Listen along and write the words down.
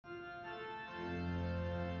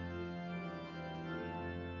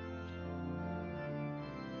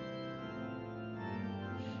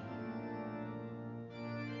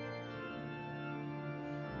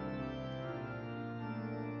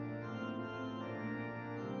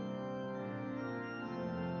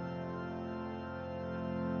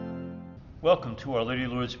Welcome to Our Lady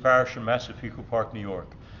Lourdes Parish in Massapequa Park, New York.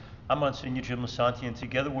 I'm Msgr Jim Lisante, and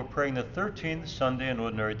together we're praying the 13th Sunday in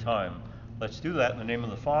Ordinary Time. Let's do that in the name of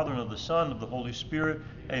the Father, and of the Son, and of the Holy Spirit.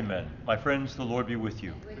 Amen. My friends, the Lord be with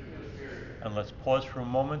you. And let's pause for a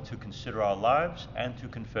moment to consider our lives and to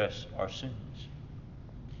confess our sins.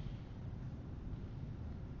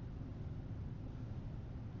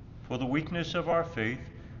 For the weakness of our faith,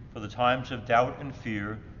 for the times of doubt and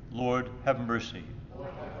fear, Lord, have mercy.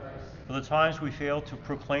 For the times we fail to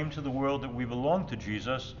proclaim to the world that we belong to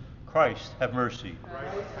Jesus, Christ, have mercy.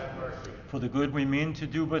 Christ, have mercy. For the good we mean to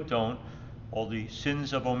do but don't, all the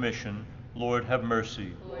sins of omission, Lord, have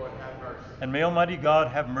mercy. Lord, have mercy. And may Almighty God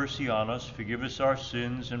have mercy on us, forgive us our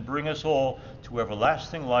sins, and bring us all to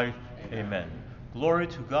everlasting life. Amen. Glory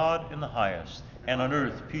to God in the highest, and on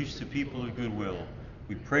earth peace to people of good will.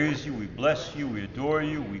 We praise you, we bless you, we adore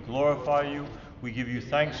you, we glorify you, we give you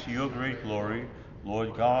thanks to your great glory.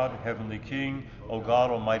 Lord God, Heavenly King, O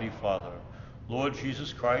God, Almighty Father, Lord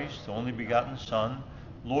Jesus Christ, only begotten Son,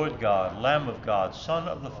 Lord God, Lamb of God, Son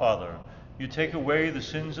of the Father, you take away the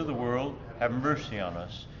sins of the world, have mercy on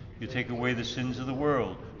us. You take away the sins of the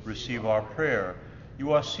world, receive our prayer.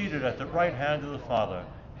 You are seated at the right hand of the Father,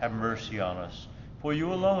 have mercy on us. For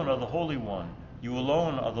you alone are the Holy One, you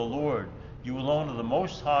alone are the Lord, you alone are the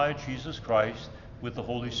Most High, Jesus Christ, with the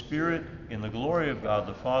Holy Spirit, in the glory of God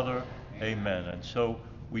the Father. Amen. And so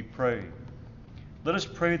we pray. Let us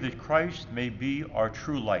pray that Christ may be our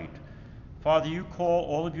true light. Father, you call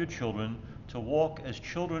all of your children to walk as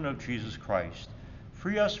children of Jesus Christ.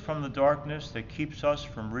 Free us from the darkness that keeps us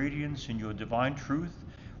from radiance in your divine truth.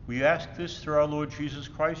 We ask this through our Lord Jesus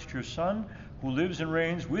Christ, your Son, who lives and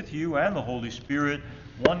reigns with you and the Holy Spirit,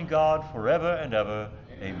 one God, forever and ever.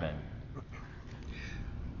 Amen.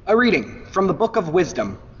 A reading from the Book of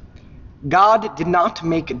Wisdom. God did not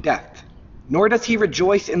make death, nor does he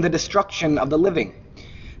rejoice in the destruction of the living.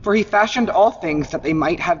 For he fashioned all things that they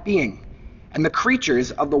might have being, and the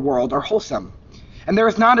creatures of the world are wholesome. And there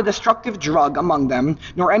is not a destructive drug among them,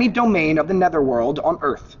 nor any domain of the netherworld on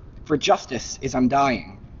earth, for justice is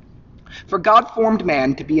undying. For God formed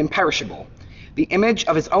man to be imperishable. The image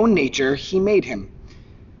of his own nature he made him.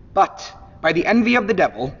 But by the envy of the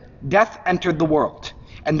devil, death entered the world,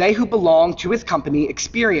 and they who belong to his company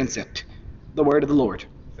experience it. The word of the Lord.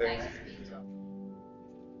 Thanks.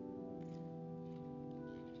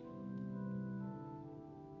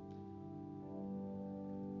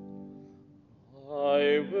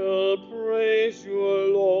 I will praise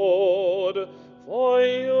you, Lord, for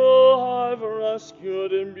you have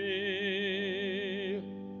rescued me.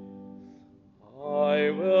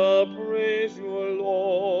 I will praise you,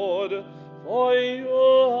 Lord, for you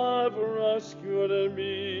have rescued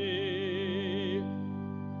me.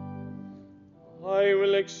 I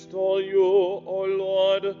will extol you, O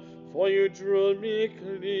Lord, for you drew me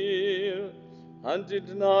clear, and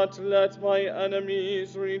did not let my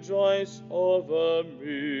enemies rejoice over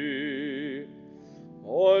me.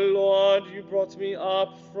 O Lord, you brought me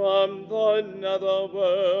up from the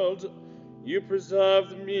netherworld. You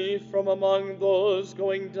preserved me from among those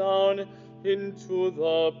going down into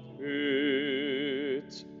the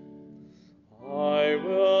pit. I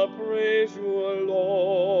will praise you,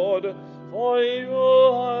 Lord, for you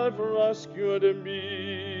have rescued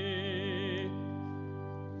me.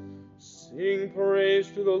 Sing praise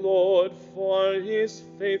to the Lord for his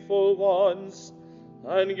faithful ones,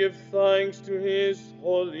 and give thanks to his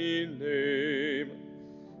holy name.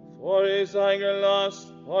 For his anger lasts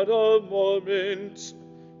but a moment,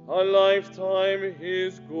 a lifetime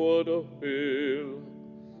his good will.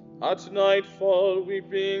 At nightfall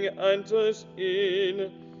weeping enters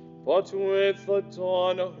in, but with the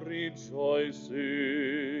dawn rejoicing.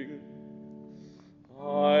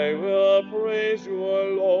 I will praise you,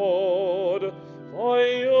 Lord, for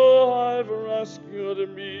you have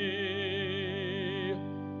rescued me.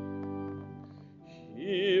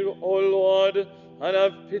 Hear, O Lord, and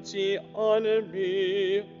have pity on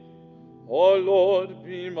me. O Lord,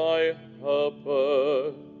 be my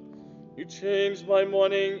helper. You changed my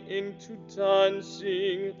mourning into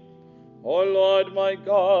dancing. O Lord, my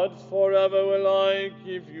God, forever will I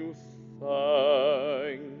give you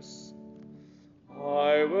thanks.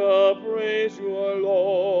 I will praise you, O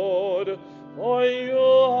Lord, for you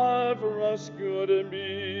have rescued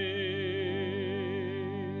me.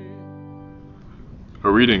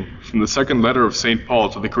 A reading from the second letter of St. Paul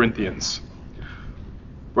to the Corinthians.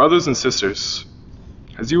 Brothers and sisters,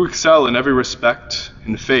 as you excel in every respect,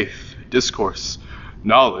 in faith, discourse,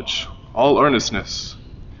 knowledge, all earnestness,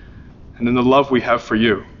 and in the love we have for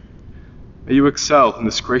you, may you excel in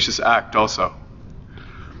this gracious act also.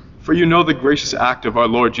 For you know the gracious act of our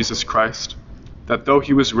Lord Jesus Christ, that though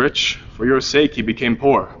he was rich, for your sake he became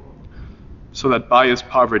poor, so that by his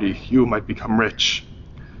poverty you might become rich.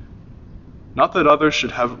 Not that others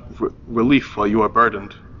should have relief while you are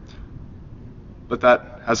burdened, but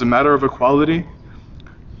that, as a matter of equality,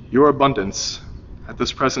 your abundance at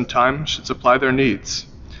this present time should supply their needs,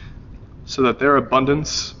 so that their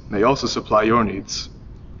abundance may also supply your needs,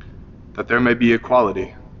 that there may be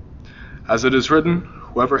equality. As it is written,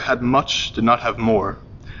 whoever had much did not have more,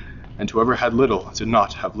 and whoever had little did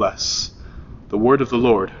not have less. The word of the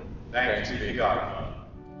Lord. Thanks be to God.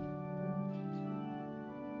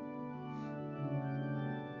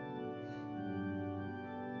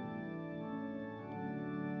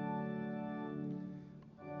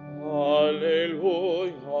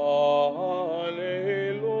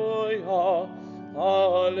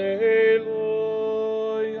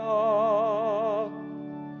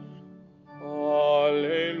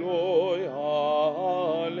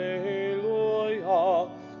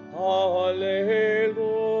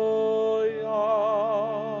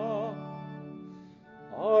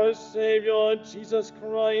 Jesus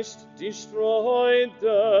Christ destroyed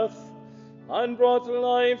death and brought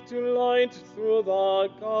life to light through the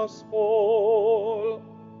gospel.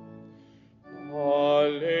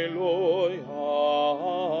 Alleluia,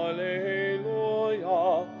 alleluia,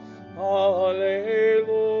 alleluia.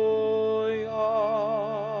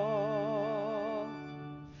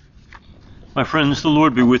 My friends, the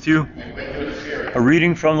Lord be with you. A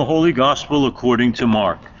reading from the Holy Gospel according to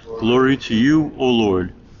Mark. Glory to you, O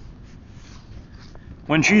Lord.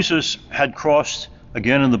 When Jesus had crossed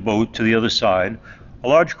again in the boat to the other side, a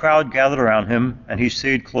large crowd gathered around him, and he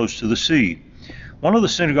stayed close to the sea. One of the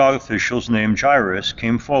synagogue officials, named Jairus,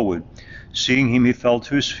 came forward. Seeing him, he fell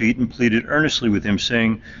to his feet and pleaded earnestly with him,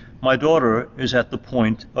 saying, "My daughter is at the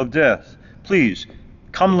point of death. Please,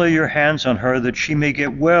 come lay your hands on her, that she may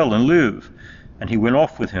get well and live." And he went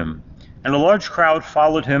off with him. And a large crowd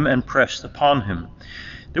followed him and pressed upon him.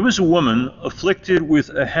 There was a woman afflicted with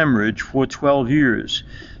a hemorrhage for 12 years.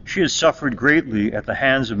 She had suffered greatly at the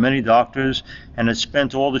hands of many doctors and had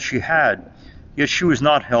spent all that she had. Yet she was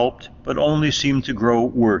not helped, but only seemed to grow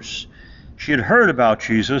worse. She had heard about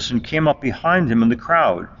Jesus and came up behind him in the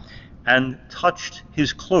crowd and touched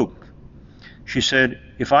his cloak. She said,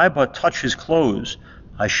 "If I but touch his clothes,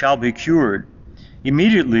 I shall be cured."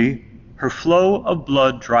 Immediately, her flow of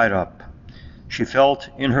blood dried up. She felt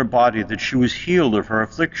in her body that she was healed of her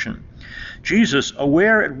affliction. Jesus,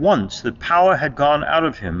 aware at once that power had gone out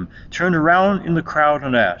of him, turned around in the crowd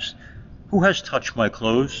and asked, "Who has touched my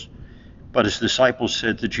clothes?" But his disciples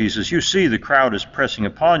said to Jesus, "You see, the crowd is pressing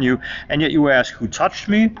upon you, and yet you ask, 'Who touched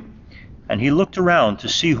me?'" And he looked around to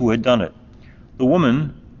see who had done it. The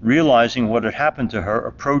woman, realizing what had happened to her,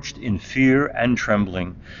 approached in fear and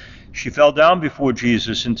trembling. She fell down before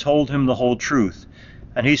Jesus and told him the whole truth.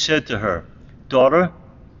 And he said to her, "Daughter,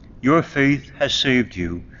 your faith has saved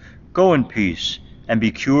you. Go in peace and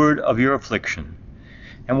be cured of your affliction."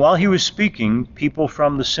 And while he was speaking, people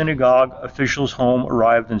from the synagogue official's home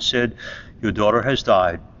arrived and said, "Your daughter has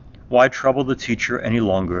died. Why trouble the teacher any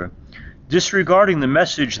longer?" Disregarding the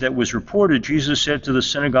message that was reported, Jesus said to the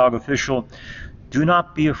synagogue official, "Do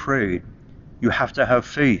not be afraid. You have to have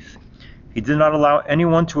faith." He did not allow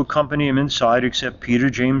anyone to accompany him inside except Peter,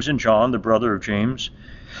 James, and John, the brother of James.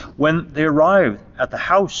 When they arrived at the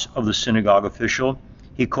house of the synagogue official,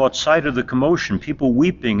 he caught sight of the commotion, people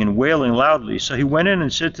weeping and wailing loudly. So he went in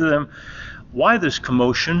and said to them, "Why this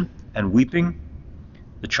commotion and weeping?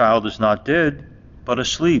 The child is not dead, but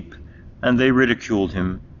asleep." And they ridiculed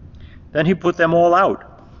him. Then he put them all out.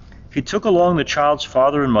 He took along the child's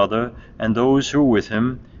father and mother and those who were with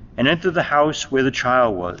him, and entered the house where the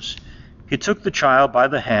child was. He took the child by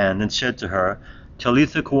the hand and said to her,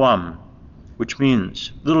 "Talitha koum," which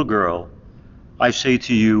means, "Little girl, I say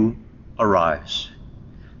to you, arise."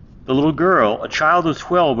 The little girl, a child of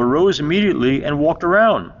 12, arose immediately and walked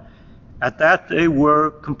around. At that they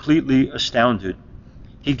were completely astounded.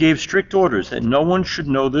 He gave strict orders that no one should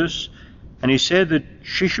know this, and he said that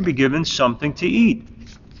she should be given something to eat.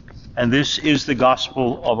 And this is the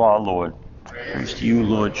gospel of our Lord. Praise to you,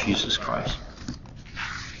 Lord Jesus Christ.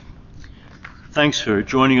 Thanks for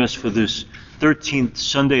joining us for this 13th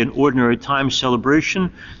Sunday in Ordinary Time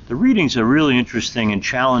celebration. The readings are really interesting and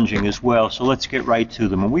challenging as well, so let's get right to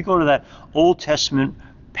them. When we go to that Old Testament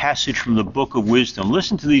passage from the Book of Wisdom,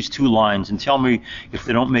 listen to these two lines and tell me if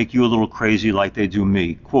they don't make you a little crazy like they do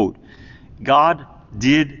me. Quote, "God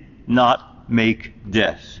did not make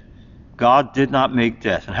death." God did not make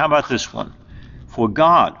death. And how about this one? "For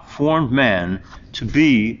God formed man to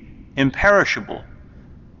be imperishable."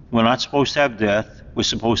 We're not supposed to have death. was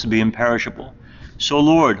supposed to be imperishable. So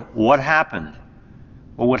Lord, what happened?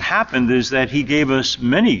 Well, what happened is that he gave us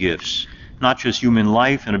many gifts, not just human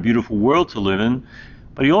life and a beautiful world to live in,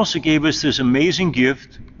 but he also gave us this amazing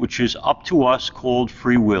gift, which is up to us, called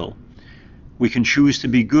free will. We can choose to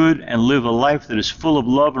be good and live a life that is full of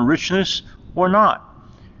love and richness, or not.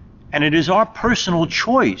 And it is our personal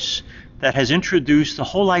choice that has introduced the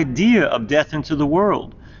whole idea of death into the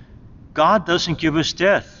world. God doesn't give us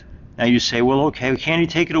death. Now you say, well, okay, can't he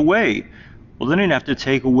take it away? Well, then he'd have to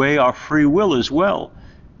take away our free will as well.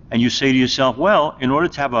 And you say to yourself, well, in order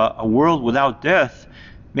to have a world without death,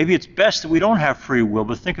 maybe it's best that we don't have free will.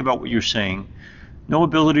 But think about what you're saying. No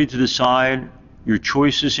ability to decide your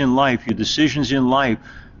choices in life, your decisions in life,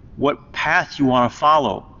 what path you want to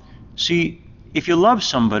follow. See, if you love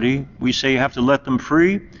somebody, we say you have to let them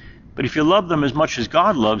free. But if you love them as much as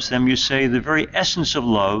God loves them, you say the very essence of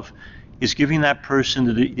love is giving that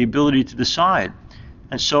person the ability to decide.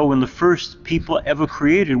 And so when the first people ever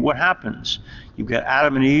created, what happens? You've got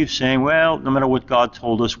Adam and Eve saying, well, no matter what God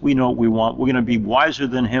told us, we know what we want. We're going to be wiser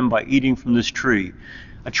than him by eating from this tree.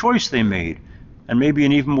 A choice they made. And maybe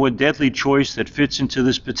an even more deadly choice that fits into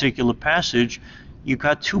this particular passage. You've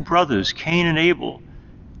got two brothers, Cain and Abel.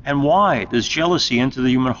 And why does jealousy enter the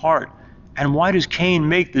human heart? And why does Cain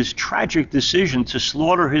make this tragic decision to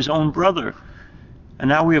slaughter his own brother? And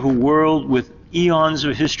now we have a world with eons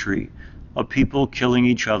of history of people killing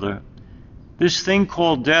each other. This thing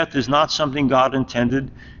called death is not something God intended.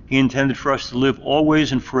 He intended for us to live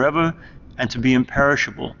always and forever and to be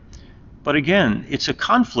imperishable. But again, it's a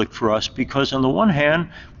conflict for us because on the one hand,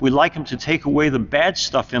 we like him to take away the bad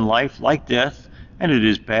stuff in life, like death, and it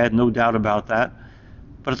is bad, no doubt about that.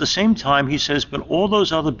 But at the same time, he says, but all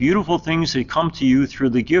those other beautiful things that come to you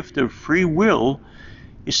through the gift of free will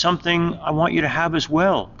is something I want you to have as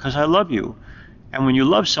well, because I love you. And when you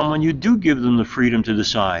love someone, you do give them the freedom to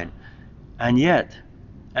decide. And yet,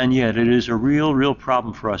 it is a real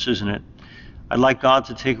problem for us, isn't it? I'd like God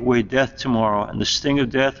to take away death tomorrow, and the sting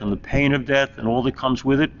of death, and the pain of death, and all that comes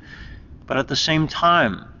with it. But at the same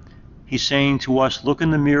time, he's saying to us, look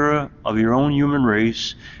in the mirror of your own human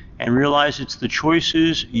race, and realize it's the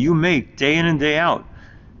choices you make day in and day out.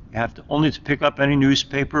 You have to only to pick up any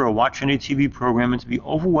newspaper or watch any TV program and to be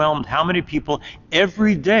overwhelmed how many people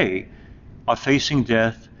every day are facing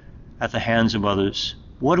death at the hands of others.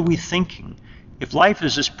 What are we thinking? If life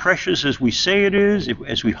is as precious as we say it is,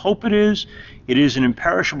 as we hope it is an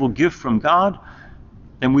imperishable gift from God,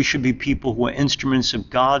 then we should be people who are instruments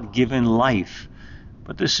of God-given life.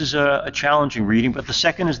 But this is a challenging reading, but the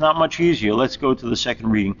second is not much easier. Let's go to the second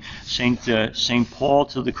reading. St. Paul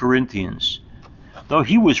to the Corinthians. Though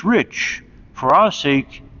he was rich, for our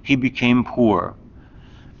sake he became poor.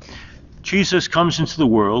 Jesus comes into the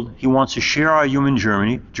world. He wants to share our human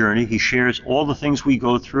journey. He shares all the things we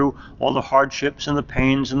go through, all the hardships and the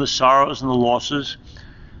pains and the sorrows and the losses.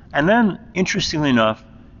 And then, interestingly enough,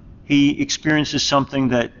 he experiences something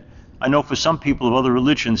that I know for some people of other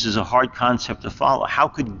religions is a hard concept to follow. How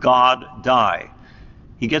could God die?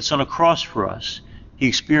 He gets on a cross for us. He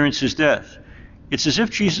experiences death. It's as if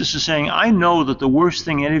Jesus is saying, I know that the worst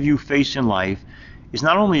thing any of you face in life is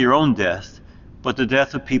not only your own death, but the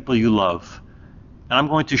death of people you love. And I'm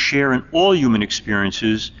going to share in all human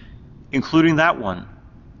experiences, including that one.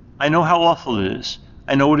 I know how awful it is.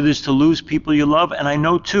 I know what it is to lose people you love, and I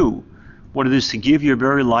know too what it is to give your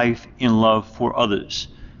very life in love for others.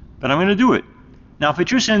 But I'm going to do it. Now, if it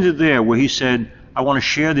just ended there where he said, I want to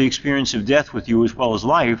share the experience of death with you as well as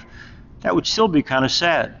life, that would still be kind of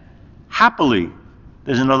sad. Happily,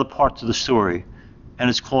 there's another part to the story, and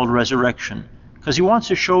it's called resurrection. Because he wants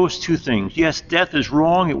to show us two things. Yes, death is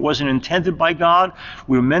wrong. It wasn't intended by God.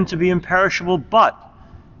 We were meant to be imperishable, but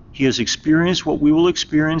he has experienced what we will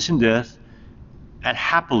experience in death, and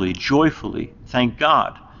happily, joyfully, thank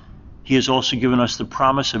God. He has also given us the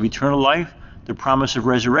promise of eternal life, the promise of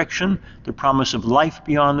resurrection, the promise of life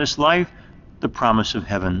beyond this life, the promise of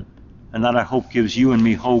heaven. And that, I hope, gives you and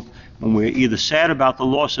me hope when we're either sad about the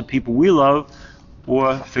loss of people we love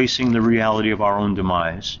or facing the reality of our own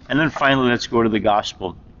demise. And then finally, let's go to the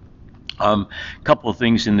gospel. A couple of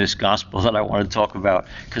things in this gospel that I want to talk about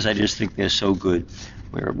because I just think they're so good.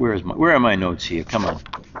 Where are my notes here? Come on.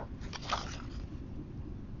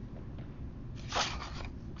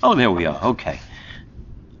 Oh, there we are. Okay.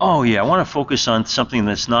 Oh, yeah. I want to focus on something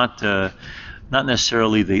that's not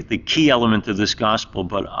necessarily the key element of this gospel,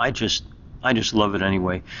 but I just love it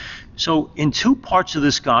anyway. So, in two parts of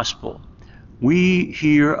this gospel, we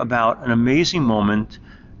hear about an amazing moment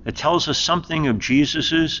that tells us something of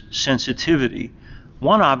Jesus' sensitivity.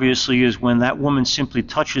 One, obviously, is when that woman simply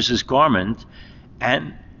touches his garment,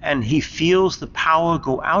 and and he feels the power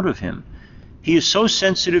go out of him. He is so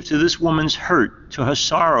sensitive to this woman's hurt, to her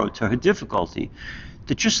sorrow, to her difficulty,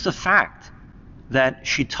 that just the fact that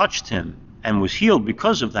she touched him and was healed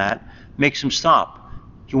because of that makes him stop.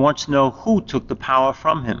 He wants to know who took the power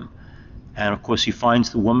from him. And of course he finds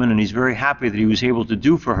the woman, and he's very happy that he was able to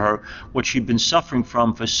do for her what she'd been suffering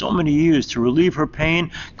from for so many years, to relieve her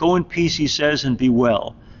pain. Go in peace, he says, and be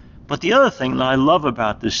well. But the other thing that I love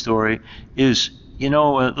about this story is, the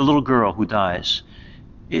little girl who dies.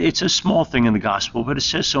 It's a small thing in the gospel, but it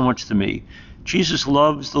says so much to me. Jesus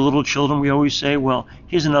loves the little children, we always say. Well,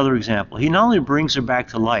 here's another example. He not only brings her back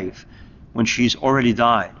to life when she's already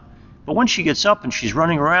died, but when she gets up and she's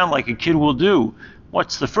running around like a kid will do,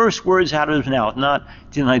 what's the first words out of his mouth? Not,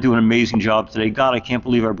 didn't I do an amazing job today? God, I can't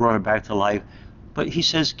believe I brought her back to life. But he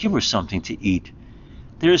says, give her something to eat.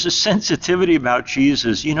 There's a sensitivity about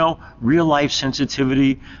Jesus, real life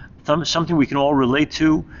sensitivity, something we can all relate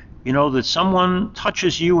to, that someone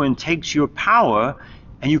touches you and takes your power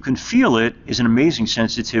and you can feel it, is an amazing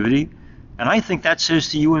sensitivity. And I think that says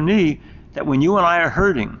to you and me that when you and I are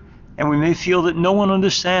hurting and we may feel that no one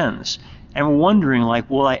understands and we're wondering,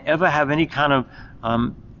 will I ever have any kind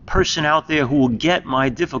of person out there who will get my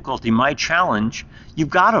difficulty, my challenge?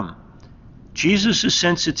 You've got him. Jesus'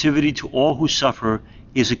 sensitivity to all who suffer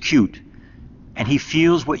is acute, and he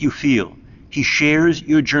feels what you feel. He shares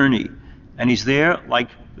your journey, and he's there, like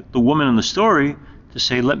the woman in the story, to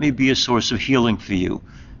say, let me be a source of healing for you.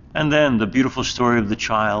 And then the beautiful story of the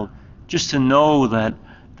child, just to know that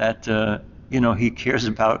he cares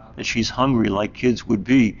about, that she's hungry like kids would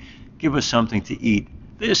be. Give her something to eat.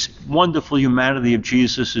 This wonderful humanity of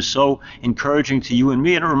Jesus is so encouraging to you and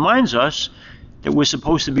me, and it reminds us that we're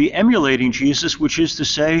supposed to be emulating Jesus, which is to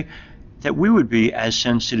say that we would be as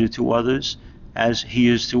sensitive to others as he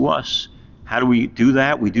is to us. How do we do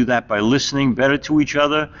that? We do that by listening better to each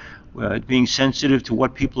other, being sensitive to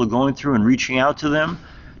what people are going through and reaching out to them.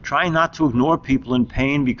 Trying not to ignore people in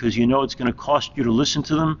pain because it's going to cost you to listen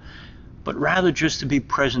to them, but rather just to be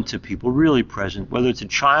present to people, really present, whether it's a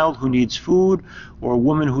child who needs food or a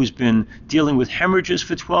woman who's been dealing with hemorrhages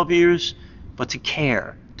for 12 years, but to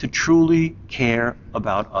care, to truly care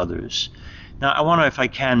about others. Now, I want to, if I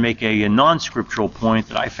can, make a non-scriptural point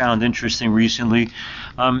that I found interesting recently.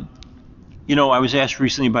 I was asked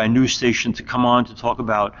recently by a news station to come on to talk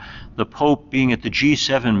about the Pope being at the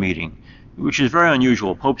G7 meeting, which is very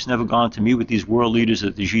unusual. Pope's never gone to meet with these world leaders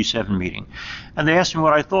at the G7 meeting. And they asked me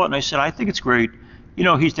what I thought, and I said, I think it's great.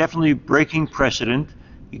 He's definitely breaking precedent.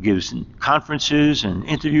 He gives conferences and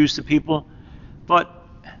interviews to people, but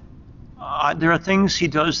there are things he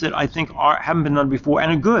does that I think haven't been done before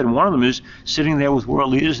and are good. And one of them is sitting there with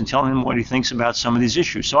world leaders and telling them what he thinks about some of these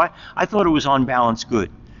issues. So I thought it was on balance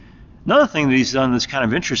good. Another thing that he's done that's kind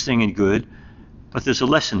of interesting and good, but there's a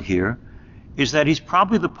lesson here, is that he's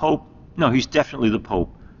probably the Pope, he's definitely the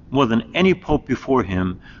Pope, more than any Pope before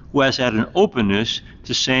him, who has had an openness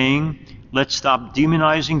to saying, let's stop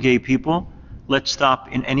demonizing gay people, let's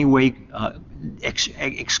stop in any way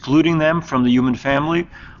excluding them from the human family,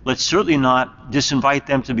 let's certainly not disinvite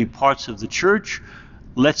them to be parts of the church,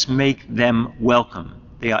 let's make them welcome.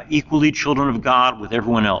 They are equally children of God with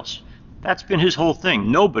everyone else. That's been his whole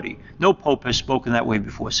thing. No Pope has spoken that way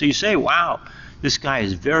before. So you say, wow, this guy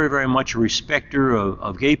is very, very much a respecter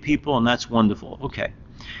of gay people, and that's wonderful. Okay.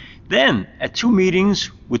 Then, at 2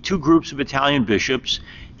 meetings with 2 groups of Italian bishops,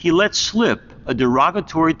 he let slip a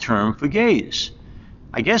derogatory term for gays.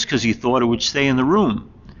 I guess because he thought it would stay in the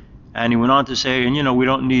room. And he went on to say, and we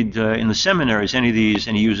don't need in the seminaries any of these,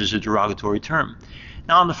 and he uses a derogatory term.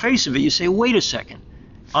 Now, on the face of it, you say, wait a second.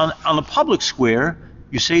 On the public square,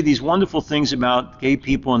 you say these wonderful things about gay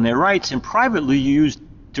people and their rights, and privately you use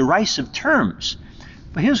derisive terms.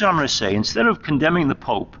 But here's what I'm going to say. Instead of condemning the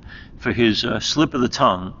Pope for his slip of the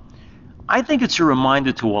tongue, I think it's a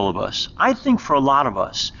reminder to all of us. I think for a lot of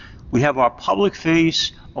us, we have our public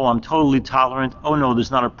face, oh, I'm totally tolerant, oh no,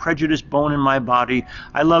 there's not a prejudiced bone in my body,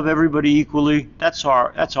 I love everybody equally. That's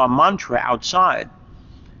our mantra outside.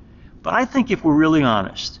 But I think if we're really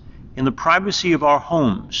honest, in the privacy of our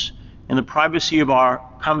homes, in the privacy of our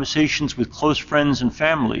conversations with close friends and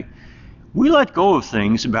family, we let go of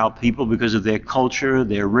things about people because of their culture,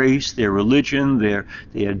 their race, their religion, their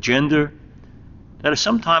gender, that are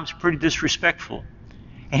sometimes pretty disrespectful.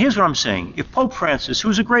 And here's what I'm saying. If Pope Francis,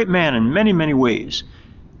 who's a great man in many, many ways,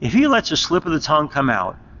 if he lets a slip of the tongue come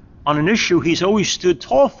out on an issue he's always stood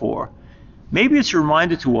tall for, maybe it's a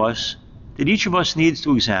reminder to us that each of us needs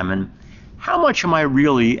to examine, how much am I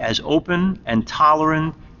really as open and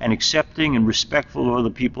tolerant and accepting and respectful of other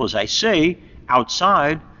people as I say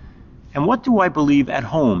outside, and what do I believe at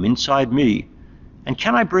home, inside me? And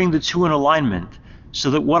can I bring the two in alignment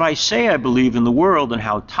so that what I say I believe in the world and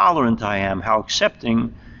how tolerant I am, how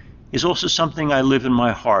accepting, is also something I live in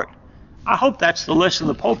my heart? I hope that's the lesson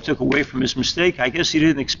the Pope took away from his mistake. I guess he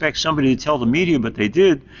didn't expect somebody to tell the media, but they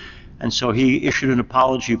did. And so he issued an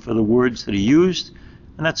apology for the words that he used,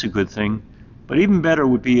 and that's a good thing. But even better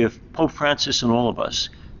would be if Pope Francis and all of us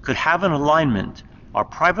could have an alignment, our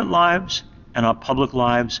private lives and our public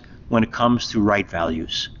lives, when it comes to right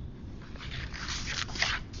values.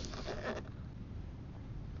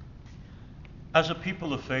 As a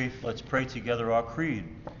people of faith, let's pray together our creed.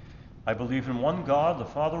 I believe in one God, the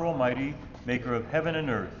Father Almighty, maker of heaven and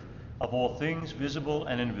earth, of all things visible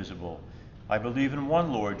and invisible. I believe in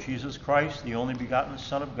one Lord, Jesus Christ, the only begotten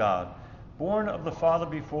Son of God, born of the Father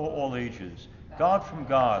before all ages, God from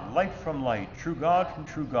God, light from light, true God from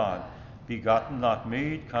true God, begotten, not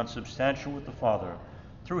made, consubstantial with the Father.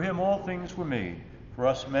 Through him all things were made. For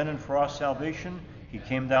us men and for our salvation, he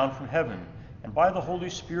came down from heaven, and by the Holy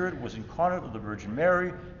Spirit was incarnate of the Virgin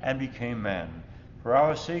Mary and became man. For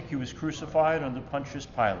our sake he was crucified under Pontius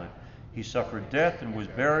Pilate. He suffered death and was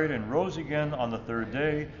buried and rose again on the third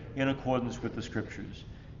day in accordance with the Scriptures.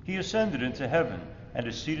 He ascended into heaven and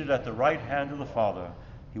is seated at the right hand of the Father.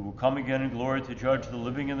 He will come again in glory to judge the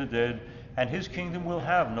living and the dead, and his kingdom will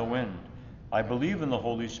have no end. I believe in the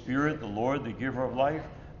Holy Spirit, the Lord, the giver of life,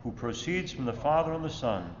 who proceeds from the Father and the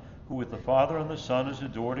Son, who with the Father and the Son is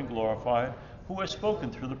adored and glorified, who has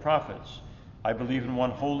spoken through the prophets. I believe in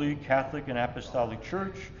one holy, Catholic, and Apostolic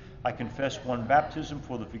Church. I confess one baptism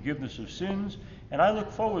for the forgiveness of sins, and I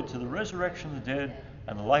look forward to the resurrection of the dead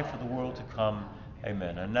and the life of the world to come.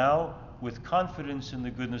 Amen. And now, with confidence in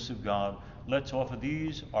the goodness of God, let's offer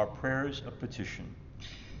these, our prayers of petition.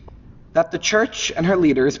 That the Church and her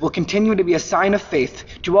leaders will continue to be a sign of faith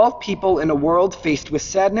to all people in a world faced with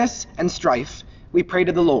sadness and strife, we pray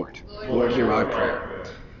to the Lord. Lord, hear our prayer.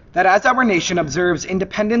 That as our nation observes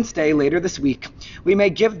Independence Day later this week, we may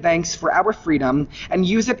give thanks for our freedom and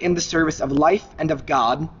use it in the service of life and of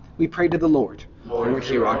God, we pray to the Lord. Lord,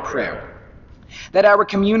 hear our prayer. That our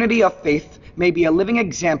community of faith may be a living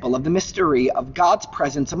example of the mystery of God's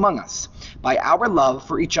presence among us. By our love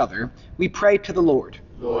for each other, we pray to the Lord.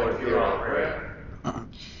 Lord, hear our prayer.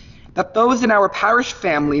 That those in our parish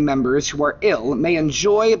family members who are ill may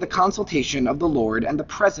enjoy the consultation of the Lord and the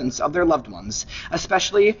presence of their loved ones,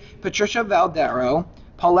 especially Patricia Valdero,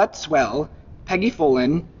 Paulette Swell, Peggy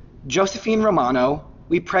Follin, Josephine Romano,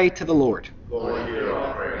 we pray to the Lord. Lord, hear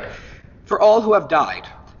our prayer. For all who have died,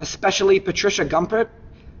 especially Patricia Gumpert,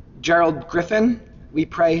 Gerald Griffin, we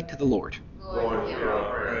pray to the Lord. Lord, hear our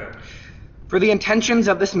prayer. For the intentions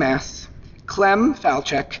of this Mass, Clem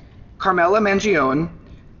Falchek, Carmela Mangione,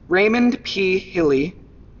 Raymond P. Hilly,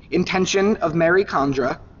 intention of Mary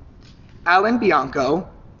Condra, Alan Bianco,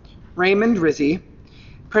 Raymond Rizzi,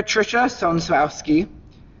 Patricia Sonsowski,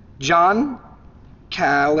 John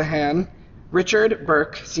Callahan, Richard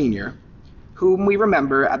Burke Sr., whom we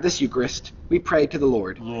remember at this Eucharist, we pray to the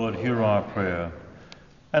Lord. Lord, hear our prayer.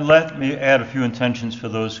 And let me add a few intentions for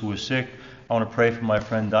those who are sick. I want to pray for my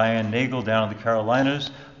friend Diane Nagel down in the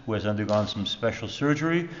Carolinas, who has undergone some special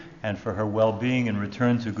surgery, and for her well-being and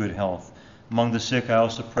return to good health. Among the sick, I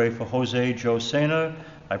also pray for Jose Joe Sena.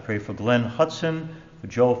 I pray for Glenn Hudson, for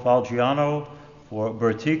Joe Falgiano, for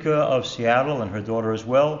Bertica of Seattle and her daughter as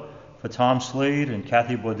well, for Tom Slade and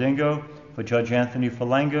Kathy Bordingo, for Judge Anthony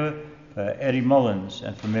Falanga, for Eddie Mullins,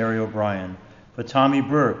 and for Mary O'Brien, for Tommy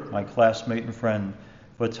Burke, my classmate and friend,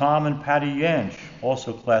 for Tom and Patty Yanch,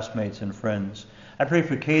 also classmates and friends. I pray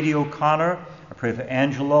for Katie O'Connor. I pray for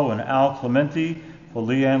Angelo and Al Clementi, for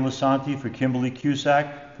Leanne Lisante, for Kimberly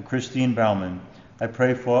Cusack, for Christine Bauman. I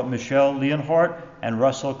pray for Michelle Leonhardt and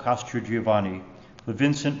Russell Castrogiovanni, for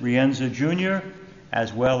Vincent Rienza Jr.,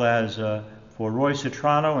 as well as for Roy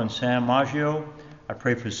Citrano and Sam Maggio. I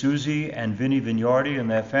pray for Susie and Vinnie Vignardi and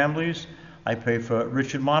their families. I pray for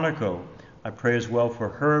Richard Monaco. I pray as well for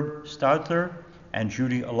Herb Stoutler and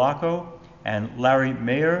Judy Alaco and Larry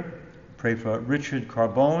Mayer. Pray for Richard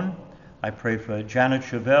Carbone. I pray for Janet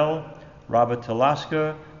Chevelle, Robert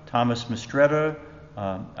Talaska, Thomas Mistretta.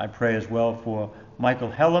 I pray as well for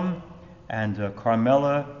Michael Hellam and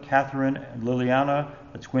Carmela, Catherine, and Liliana,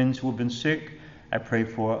 the twins who have been sick. I pray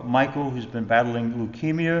for Michael, who's been battling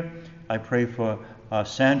leukemia. I pray for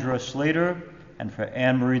Sandra Slater and for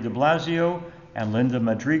Anne-Marie de Blasio and Linda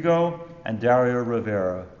Madrigo and Dario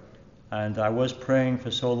Rivera. And I was praying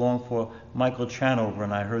for so long for Michael Chanover,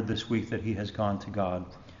 and I heard this week that he has gone to God.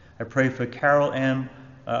 I pray for Carol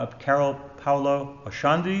Paula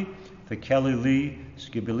Oshandi, for Kelly Lee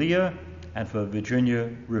Skibilia, and for Virginia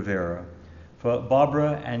Rivera. For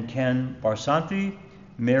Barbara and Ken Barsanti,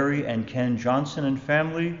 Mary and Ken Johnson and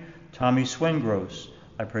family, Tommy Swengros.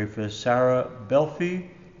 I pray for Sarah Belfi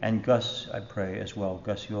and Gus, I pray as well.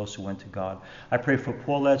 Gus, you also went to God. I pray for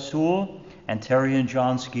Paulette Sewell and Terry and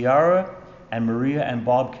John Sciarra and Maria and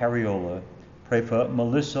Bob Cariola. Pray for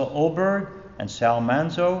Melissa Olberg and Sal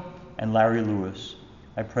Manzo and Larry Lewis.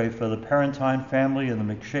 I pray for the Parentine family and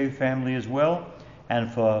the McShay family as well,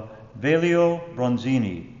 and for Velio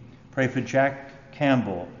Bronzini. Pray for Jack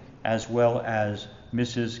Campbell, as well as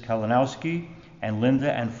Mrs. Kalinowski and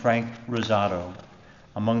Linda and Frank Rosado.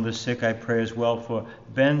 Among the sick, I pray as well for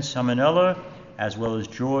Ben Samanella, as well as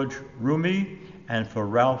George Rumi, and for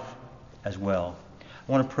Ralph as well.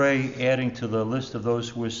 I want to pray, adding to the list of those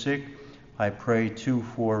who are sick, I pray too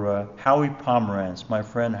for Howie Pomerantz, my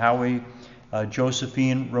friend Howie,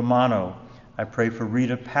 Josephine Romano. I pray for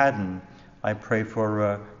Rita Padden. I pray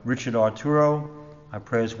for Richard Arturo. I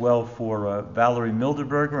pray as well for Valerie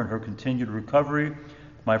Milderberger and her continued recovery.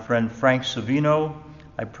 My friend Frank Savino.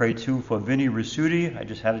 I pray too for Vinny Risuti. I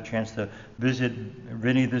just had a chance to visit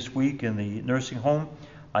Vinny this week in the nursing home.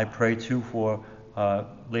 I pray too for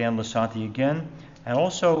Leanne Lisante again. And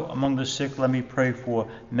also among the sick, let me pray for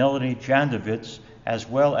Melanie Jandovitz as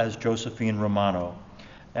well as Josephine Romano.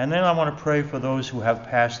 And then I want to pray for those who have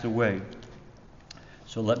passed away.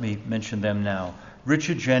 So let me mention them now.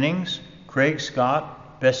 Richard Jennings, Craig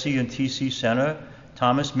Scott, Bessie and T.C. Senna,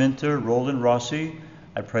 Thomas Minter, Roland Rossi.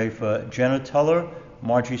 I pray for Jenna Tuller,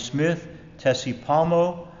 Margie Smith, Tessie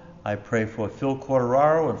Palmo. I pray for Phil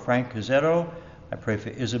Corderaro and Frank Cazzetto. I pray for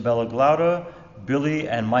Isabella Glauda, Billy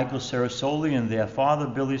and Michael Sarasoli and their father,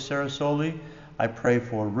 Billy Sarasoli. I pray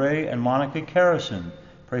for Ray and Monica Carrison.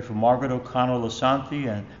 Pray for Margaret O'Connor Lisante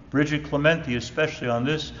and Bridget Clementi, especially on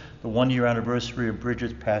this, the one-year anniversary of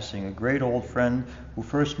Bridget's passing, a great old friend who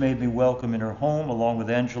first made me welcome in her home, along with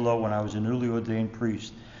Angelo, when I was a newly ordained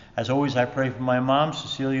priest. As always, I pray for my mom,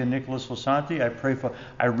 Cecilia Nicholas Lisante. I pray for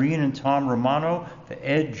Irene and Tom Romano, for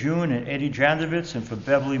Ed June and Eddie Jandovitz, and for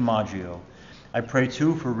Beverly Maggio. I pray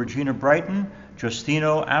too for Regina Brighton,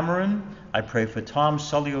 Justino Amarin. I pray for Tom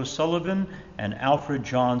Sully O'Sullivan and Alfred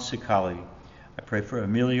John Sicali. I pray for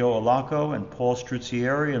Emilio Alaco and Paul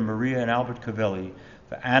Struzzieri and Maria and Albert Cavelli,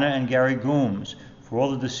 for Anna and Gary Gooms, for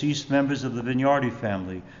all the deceased members of the Vignardi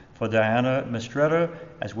family, for Diana Mestretta,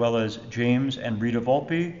 as well as James and Rita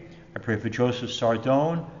Volpe. I pray for Joseph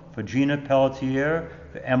Sardone, for Gina Pelletier,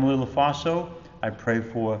 for Emily LaFaso. I pray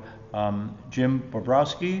for Jim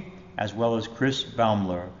Bobrowski, as well as Chris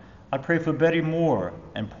Baumler. I pray for Betty Moore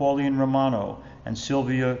and Pauline Romano and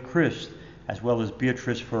Sylvia Christ, as well as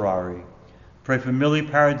Beatrice Ferrari. Pray for Millie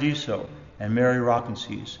Paradiso and Mary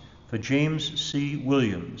Rockensees, for James C.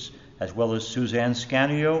 Williams, as well as Suzanne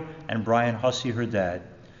Scanio and Brian Hussey, her dad.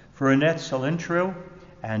 For Annette Salintro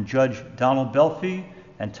and Judge Donald Belfi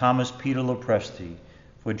and Thomas Peter Lopresti.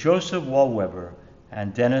 For Joseph Wallweber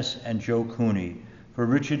and Dennis and Joe Cooney. For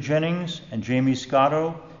Richard Jennings and Jamie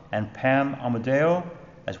Scotto and Pam Amadeo,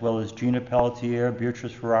 as well as Gina Pelletier,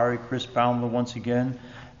 Beatrice Ferrari, Chris Baumler once again.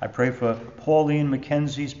 I pray for Pauline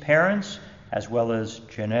McKenzie's parents, as well as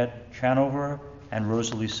Jeanette Chanover and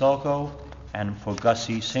Rosalie Salco, and for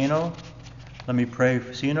Gussie Seno. Let me pray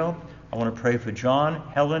for Seno. I want to pray for John,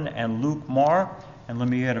 Helen, and Luke Marr. And let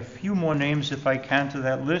me add a few more names, if I can, to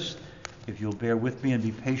that list, if you'll bear with me and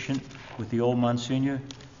be patient with the old Monsignor.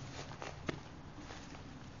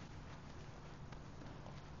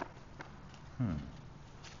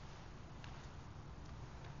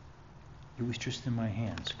 It was just in my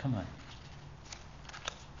hands. Come on.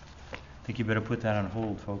 I think you better put that on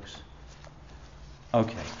hold, folks.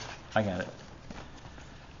 Okay, I got it.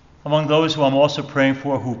 Among those who I'm also praying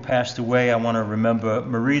for who passed away, I want to remember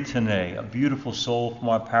Marie Tenay, a beautiful soul from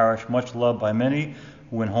our parish, much loved by many,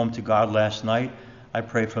 who went home to God last night. I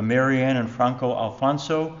pray for Marianne and Franco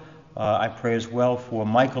Alfonso. I pray as well for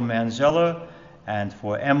Michael Manzella and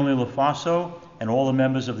for Emily LaFaso and all the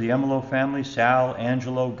members of the Emilo family, Sal,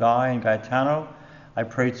 Angelo, Guy, and Gaetano. I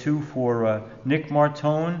pray too for Nick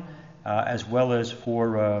Martone, as well as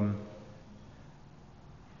for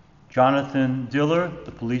Jonathan Diller,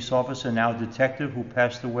 the police officer, now detective, who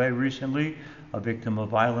passed away recently, a victim of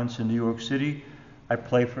violence in New York City. I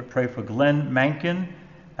pray for Glenn Mankin,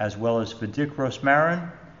 as well as for Dick Rosmarin,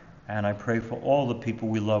 and I pray for all the people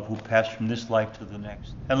we love who pass from this life to the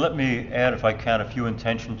next. And let me add, if I can, a few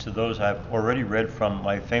intentions to those I've already read from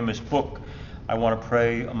my famous book. I want to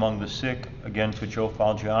pray among the sick, again for Joe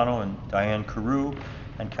Falgiano and Diane Carew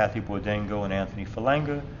and Kathy Bordengo and Anthony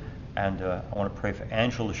Falanga. And I want to pray for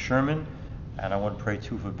Angela Sherman, and I want to pray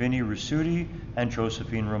too for Vinny Risuti and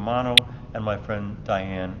Josephine Romano and my friend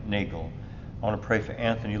Diane Nagel. I want to pray for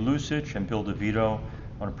Anthony Lusich and Bill DeVito,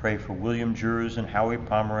 I want to pray for William Jers and Howie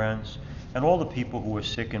Pomerantz and all the people who are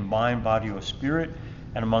sick in mind, body, or spirit.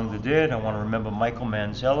 And among the dead, I want to remember Michael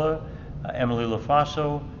Manzella, Emily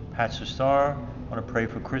LaFaso, Pat Sestar. I want to pray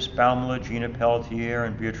for Chris Baumler, Gina Pelletier,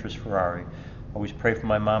 and Beatrice Ferrari. I always pray for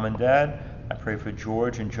my mom and dad. I pray for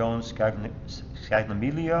George and Joan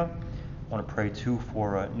Scagnamilia. I want to pray too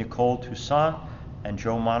for Nicole Toussaint and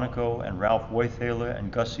Joe Monaco and Ralph Weithaler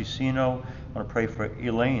and Gussie Sino. I want to pray for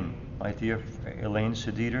Elaine, my dear Elaine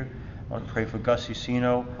Sediter. I want to pray for Gussie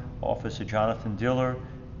Sino, Officer Jonathan Diller,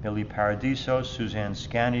 Millie Paradiso, Suzanne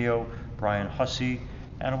Scanio, Brian Hussey,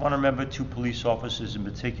 and I want to remember two police officers in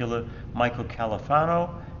particular, Michael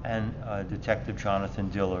Califano and Detective Jonathan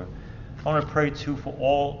Diller. I want to pray too for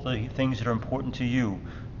all the things that are important to you,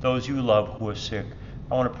 those you love who are sick.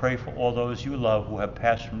 I want to pray for all those you love who have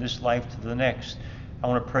passed from this life to the next. I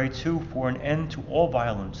want to pray too for an end to all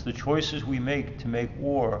violence, the choices we make to make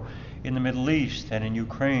war in the Middle East and in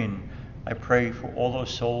Ukraine. I pray for all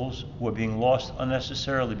those souls who are being lost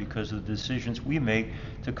unnecessarily because of the decisions we make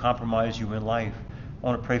to compromise human life. I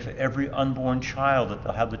want to pray for every unborn child that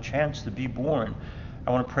they'll have the chance to be born.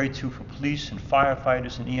 I want to pray too for police and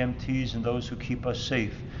firefighters and EMTs and those who keep us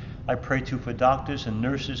safe. I pray too for doctors and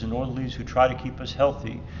nurses and orderlies who try to keep us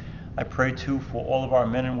healthy. I pray too for all of our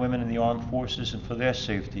men and women in the armed forces and for their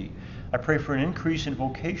safety. I pray for an increase in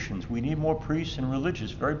vocations. We need more priests and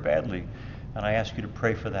religious very badly, and I ask you to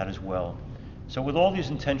pray for that as well. So with all these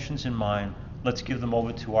intentions in mind, let's give them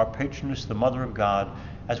over to our patroness, the Mother of God,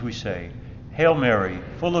 as we say, Hail Mary,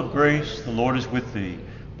 full of grace, the Lord is with thee.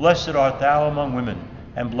 Blessed art thou among women,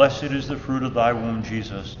 and blessed is the fruit of thy womb,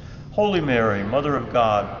 Jesus. Holy Mary, Mother of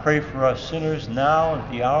God, pray for us sinners now and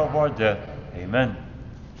at the hour of our death. Amen.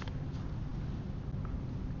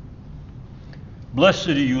 Blessed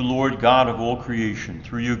are you, Lord God of all creation.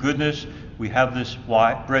 Through your goodness we have this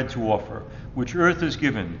bread to offer, which earth has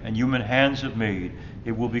given and human hands have made.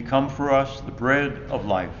 It will become for us the bread of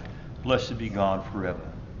life. Blessed be God forever.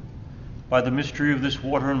 By the mystery of this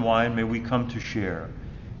water and wine may we come to share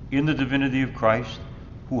in the divinity of Christ,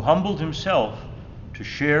 who humbled himself to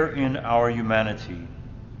share in our humanity.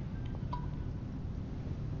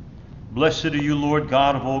 Blessed are you, Lord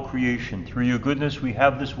God of all creation. Through your goodness we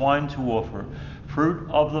have this wine to offer, fruit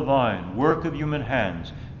of the vine, work of human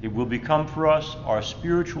hands. It will become for us our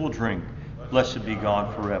spiritual drink. Blessed be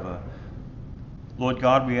God forever. Lord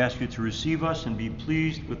God, we ask you to receive us and be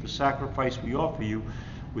pleased with the sacrifice we offer you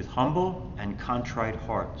with humble and contrite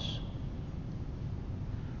hearts.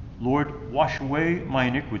 Lord, wash away my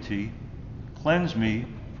iniquity, cleanse me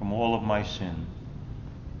from all of my sin.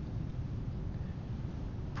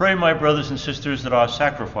 Pray, my brothers and sisters, that our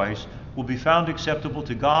sacrifice will be found acceptable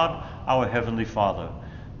to God, our Heavenly Father.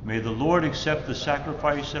 May the Lord accept the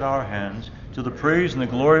sacrifice at our hands to the praise and the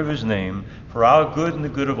glory of his name, for our good and the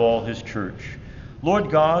good of all his church.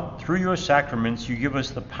 Lord God, through your sacraments you give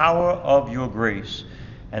us the power of your grace,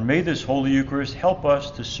 and may this Holy Eucharist help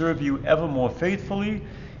us to serve you ever more faithfully,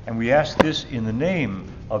 and we ask this in the name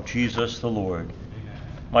of Jesus the Lord. Amen.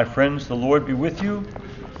 My friends, the Lord be with you.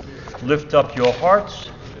 Lift up your hearts.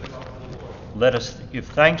 Let us give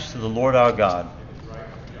thanks to the Lord our God.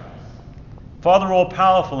 Father,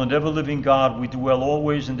 all-powerful and ever-living God, we dwell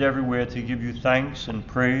always and everywhere to give you thanks and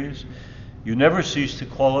praise. You never cease to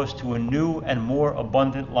call us to a new and more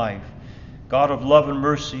abundant life. God of love and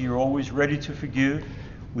mercy, you're always ready to forgive.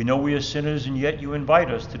 We know we are sinners, and yet you invite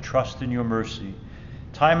us to trust in your mercy.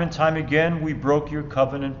 Time and time again, we broke your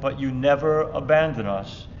covenant, but you never abandon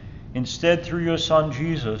us. Instead, through your Son,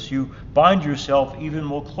 Jesus, you bind yourself even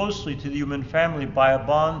more closely to the human family by a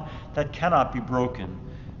bond that cannot be broken.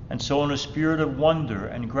 And so in a spirit of wonder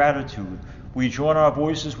and gratitude, we join our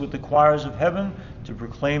voices with the choirs of heaven to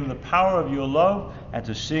proclaim the power of your love and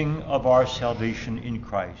to sing of our salvation in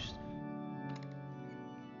Christ.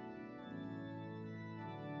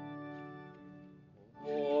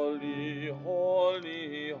 Holy,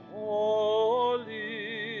 holy, holy,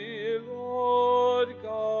 Lord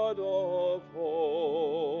God of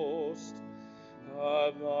hosts,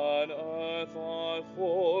 heaven and earth are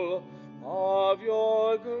full of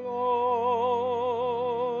your glory.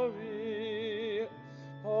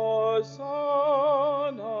 Hosanna,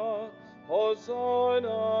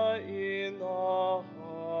 Hosanna in the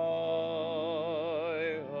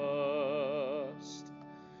highest.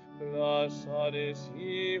 Blessed is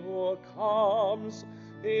he who comes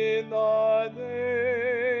in the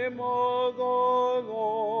name of the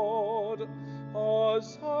Lord.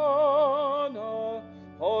 Hosanna,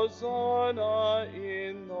 Hosanna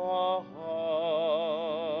in the highest.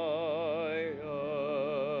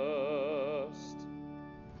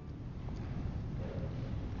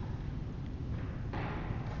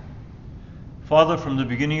 Father, from the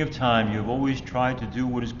beginning of time, you have always tried to do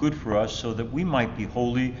what is good for us so that we might be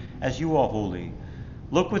holy as you are holy.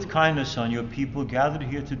 Look with kindness on your people gathered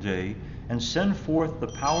here today and send forth the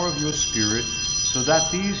power of your Spirit so that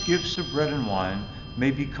these gifts of bread and wine may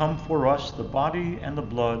become for us the body and the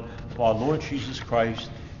blood of our Lord Jesus Christ,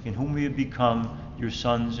 in whom we have become your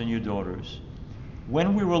sons and your daughters.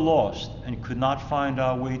 When we were lost and could not find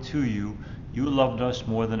our way to you, you loved us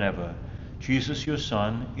more than ever. Jesus, your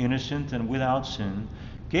Son, innocent and without sin,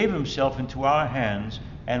 gave himself into our hands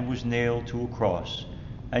and was nailed to a cross.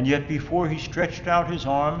 And yet before he stretched out his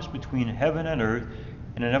arms between heaven and earth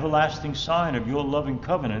in an everlasting sign of your loving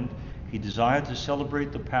covenant, he desired to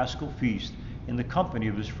celebrate the Paschal feast in the company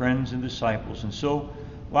of his friends and disciples. And so,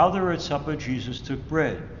 while they were at supper, Jesus took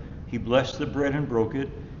bread. He blessed the bread and broke it.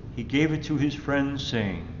 He gave it to his friends,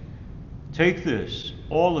 saying, "Take this,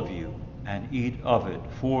 all of you, and eat of it,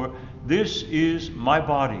 for this is my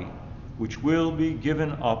body, which will be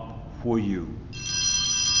given up for you."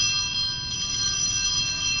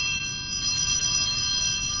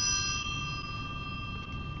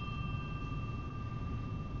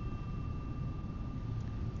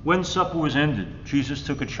 When supper was ended, Jesus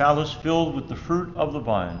took a chalice filled with the fruit of the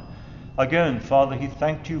vine. Again, Father, he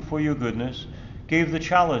thanked you for your goodness, gave the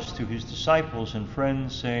chalice to his disciples and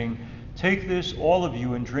friends, saying, "Take this, all of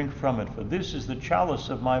you, and drink from it, for this is the chalice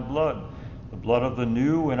of my blood, the blood of the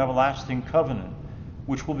new and everlasting covenant,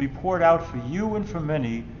 which will be poured out for you and for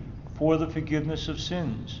many for the forgiveness of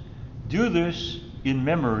sins. Do this in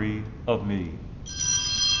memory of me."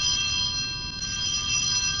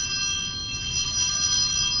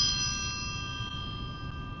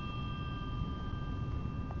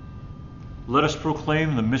 Let us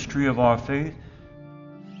proclaim the mystery of our faith.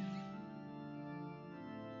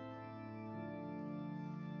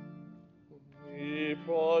 We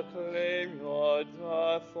proclaim your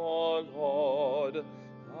death, O Lord,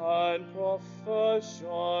 and profess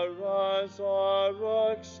your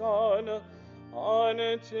resurrection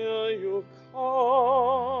until you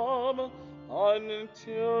come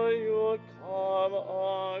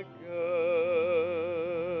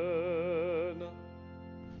again.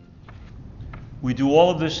 We do all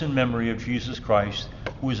of this in memory of Jesus Christ,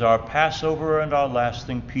 who is our Passover and our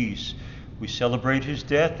lasting peace. We celebrate his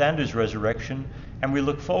death and his resurrection, and we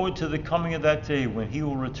look forward to the coming of that day when he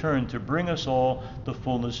will return to bring us all the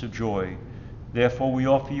fullness of joy. Therefore we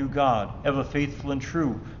offer you, God, ever faithful and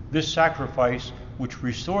true, this sacrifice which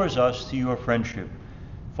restores us to your friendship.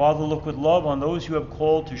 Father, look with love on those you have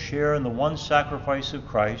called to share in the one sacrifice of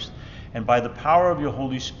Christ, and by the power of your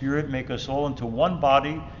Holy Spirit make us all into one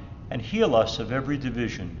body and heal us of every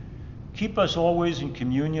division. Keep us always in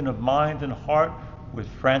communion of mind and heart with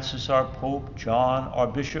Francis our Pope, John our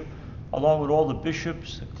Bishop, along with all the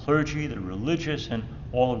bishops, the clergy, the religious, and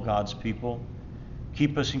all of God's people.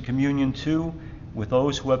 Keep us in communion, too, with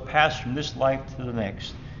those who have passed from this life to the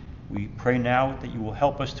next. We pray now that you will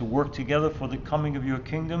help us to work together for the coming of your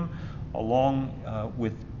kingdom, along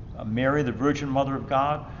with Mary, the Virgin Mother of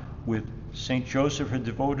God, with St. Joseph, her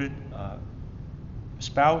devoted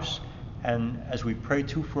spouse. And as we pray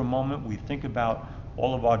too for a moment, we think about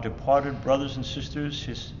all of our departed brothers and sisters,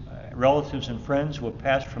 his relatives and friends who have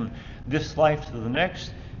passed from this life to the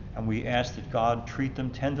next, and we ask that God treat them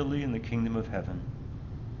tenderly in the kingdom of heaven.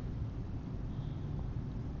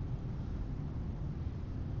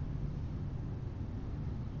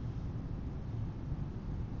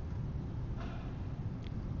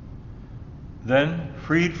 Then,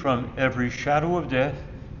 freed from every shadow of death,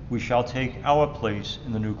 we shall take our place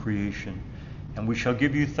in the new creation, and we shall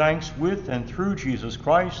give you thanks with and through Jesus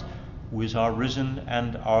Christ, who is our risen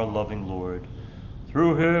and our loving Lord.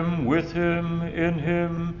 Through him, with him,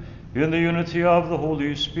 in the unity of the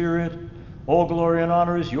Holy Spirit, all glory and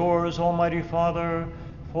honor is yours, Almighty Father,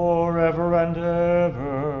 forever and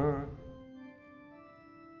ever.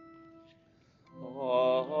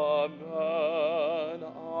 Amen,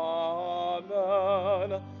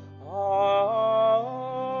 amen, amen.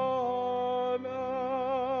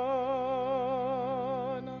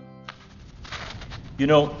 You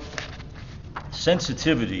know,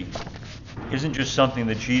 sensitivity isn't just something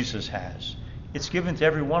that Jesus has. It's given to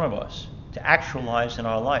every one of us to actualize in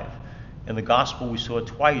our life. In the gospel, we saw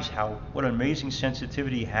twice what an amazing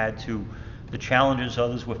sensitivity he had to the challenges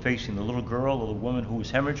others were facing, the little girl or the woman who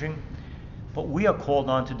was hemorrhaging. But we are called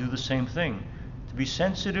on to do the same thing, to be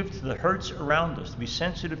sensitive to the hurts around us, to be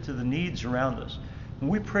sensitive to the needs around us. When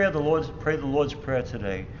we pray the Lord's Prayer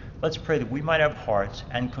today, let's pray that we might have hearts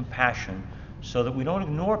and compassion so that we don't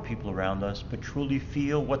ignore people around us, but truly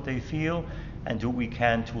feel what they feel and do what we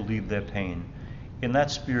can to relieve their pain. In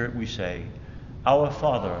that spirit we say, Our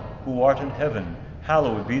Father, who art in heaven,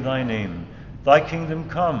 hallowed be thy name. Thy kingdom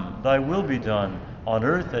come, thy will be done, on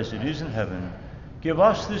earth as it is in heaven. Give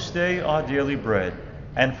us this day our daily bread,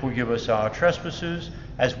 and forgive us our trespasses,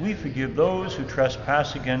 as we forgive those who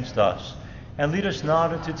trespass against us. And lead us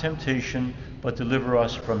not into temptation, but deliver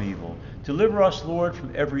us from evil. Deliver us, Lord,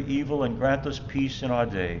 from every evil, and grant us peace in our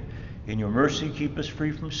day. In your mercy, keep us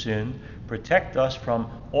free from sin. Protect us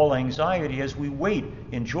from all anxiety as we wait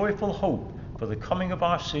in joyful hope for the coming of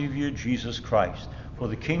our Savior, Jesus Christ. For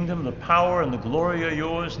the kingdom, the power, and the glory are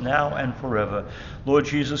yours now and forever. Lord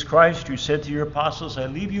Jesus Christ, you said to your apostles, I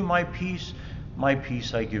leave you my peace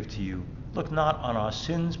I give to you. Look not on our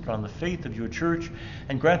sins, but on the faith of your church,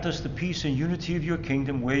 and grant us the peace and unity of your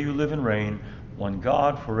kingdom, where you live and reign, one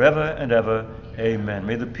God, forever and ever. Amen.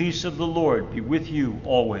 May the peace of the Lord be with you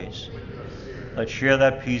always. Let's share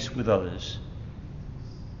that peace with others.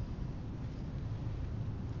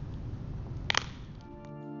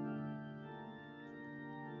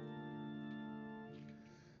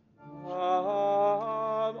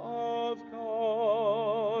 Lamb of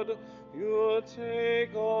God, you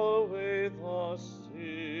take away the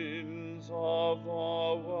sins of the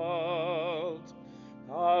world.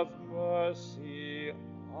 Have mercy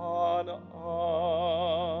on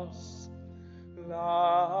us.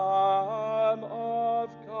 Lamb of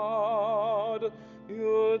God,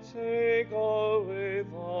 you take away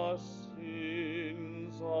the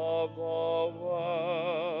sins of the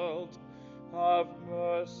world. Have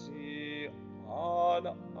mercy on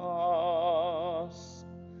us.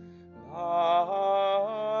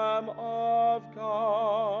 Lamb of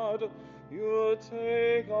God, you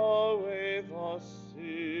take away the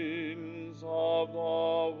sins of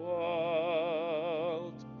the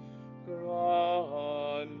world.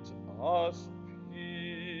 Grant us peace.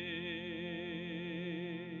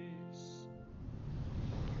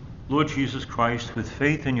 Lord Jesus Christ, with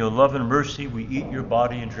faith in your love and mercy, we eat your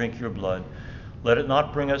body and drink your blood. Let it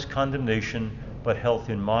not bring us condemnation, but health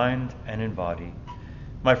in mind and in body.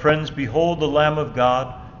 My friends, behold the Lamb of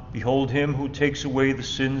God. Behold him who takes away the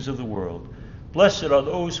sins of the world. Blessed are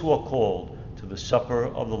those who are called to the supper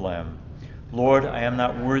of the Lamb. Lord, I am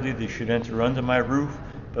not worthy that you should enter under my roof,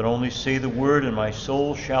 but only say the word, and my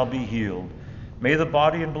soul shall be healed. May the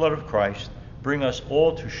body and blood of Christ bring us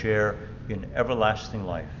all to share in everlasting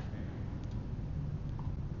life.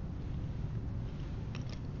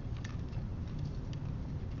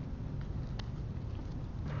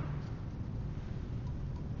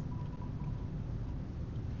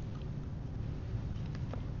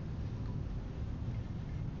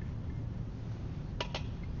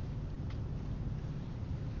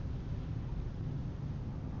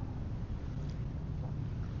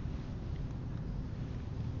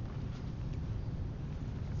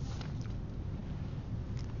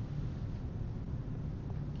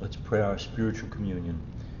 Let's pray our spiritual communion.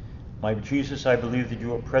 My Jesus, I believe that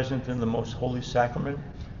you are present in the most holy sacrament.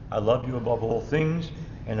 I love you above all things,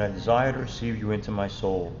 and I desire to receive you into my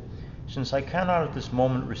soul. Since I cannot at this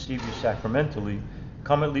moment receive you sacramentally,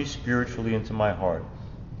 come at least spiritually into my heart.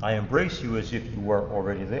 I embrace you as if you were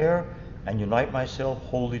already there, and unite myself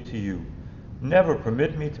wholly to you. Never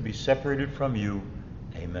permit me to be separated from you.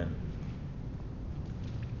 Amen.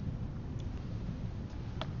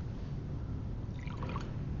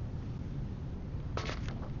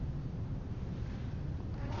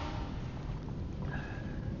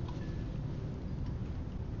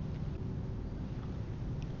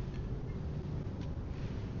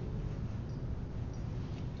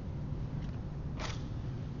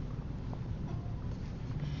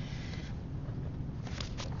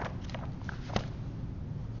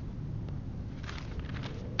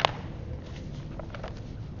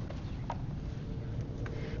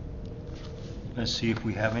 Let's see if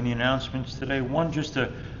we have any announcements today. One, just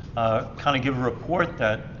to kind of give a report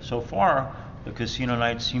that so far the casino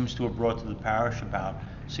night seems to have brought to the parish about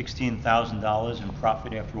 $16,000 in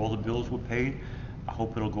profit after all the bills were paid. I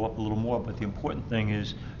hope it'll go up a little more, but the important thing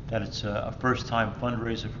is that it's a first-time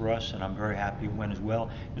fundraiser for us, and I'm very happy it went as well.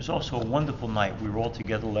 It was also a wonderful night. We were all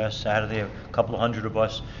together last Saturday, a couple of hundred of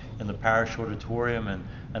us in the parish auditorium,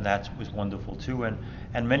 and that was wonderful too.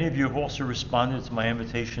 And many of you have also responded to my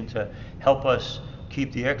invitation to help us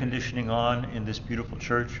keep the air conditioning on in this beautiful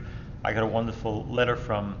church. I got a wonderful letter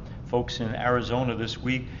from folks in Arizona this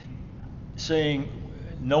week saying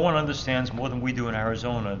no one understands more than we do in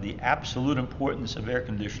Arizona the absolute importance of air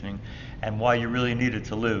conditioning and why you really need it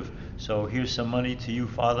to live. So here's some money to you,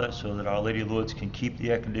 Father, so that Our Lady of Lourdes can keep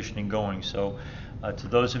the air conditioning going. So to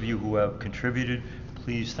those of you who have contributed,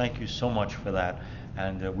 please, thank you so much for that.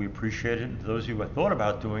 And we appreciate it. And to those of you who have thought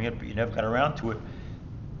about doing it, but you never got around to it,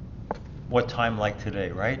 what time like today,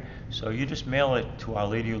 right? So you just mail it to Our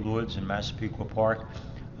Lady of Lourdes in Massapequa Park.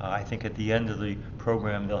 I think at the end of the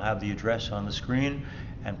program they'll have the address on the screen,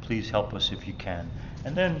 and please help us if you can.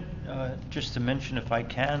 And then just to mention, if I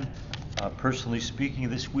can, personally speaking,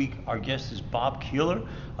 this week our guest is Bob Keeler,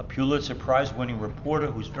 a Pulitzer Prize-winning reporter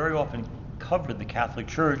who's very often covered the Catholic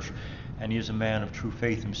Church, and he is a man of true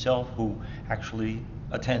faith himself who actually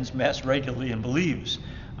attends Mass regularly and believes.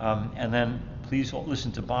 And then please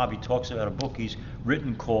listen to Bob. He talks about a book he's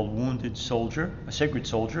written called Wounded Soldier, a Sacred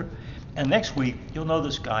Soldier. And next week, you'll know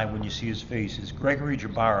this guy when you see his face, is Gregory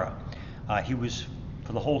Jabara. He was,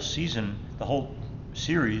 for the whole season, the whole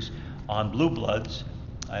series, on Blue Bloods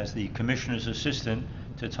as the commissioner's assistant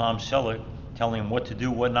to Tom Selleck, telling him what to do,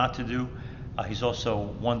 what not to do. He's also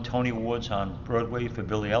won Tony Awards on Broadway for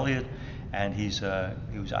Billy Elliot, and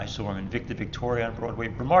I saw him in Victor Victoria on Broadway.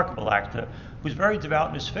 Remarkable actor who's very devout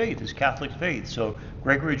in his faith, his Catholic faith. So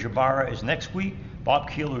Gregory Jabara is next week, Bob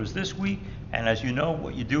Keeler is this week, and as you know,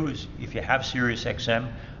 what you do is if you have Sirius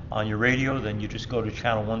XM on your radio, then you just go to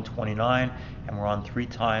channel 129, and we're on 3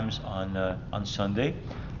 times on Sunday.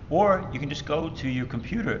 Or you can just go to your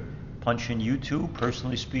computer, punch in YouTube,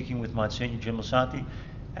 Personally Speaking with Monsignor Jim Lisante,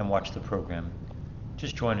 and watch the program.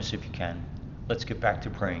 Just join us if you can. Let's get back to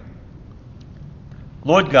praying.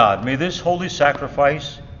 Lord God, may this holy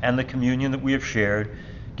sacrifice and the communion that we have shared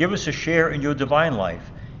give us a share in your divine life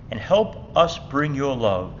and help us bring your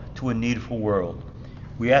love to a needful world.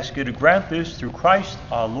 We ask you to grant this through Christ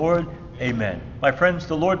our Lord. Amen. My friends,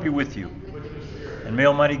 the Lord be with you. And may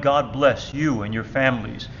Almighty God bless you and your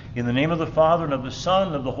families. In the name of the Father, and of the Son,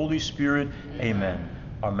 and of the Holy Spirit. Amen.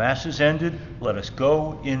 Our Mass is ended. Let us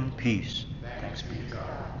go in peace. Thanks be to God.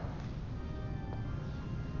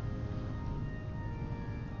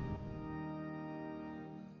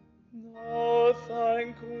 Now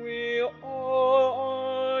thank we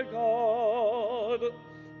our God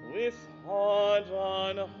with heart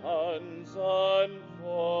and hands and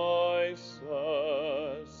voices,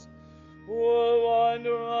 who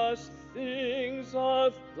wondrous things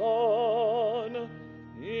hath done,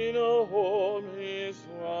 in whom his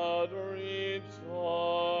rod rejoices,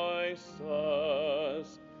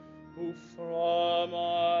 who from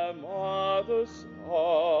our mother's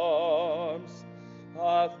arms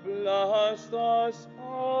hath blessed us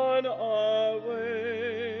on our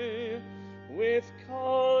way with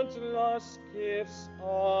countless gifts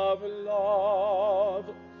of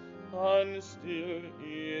love, and still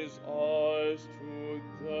is ours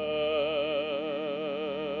today.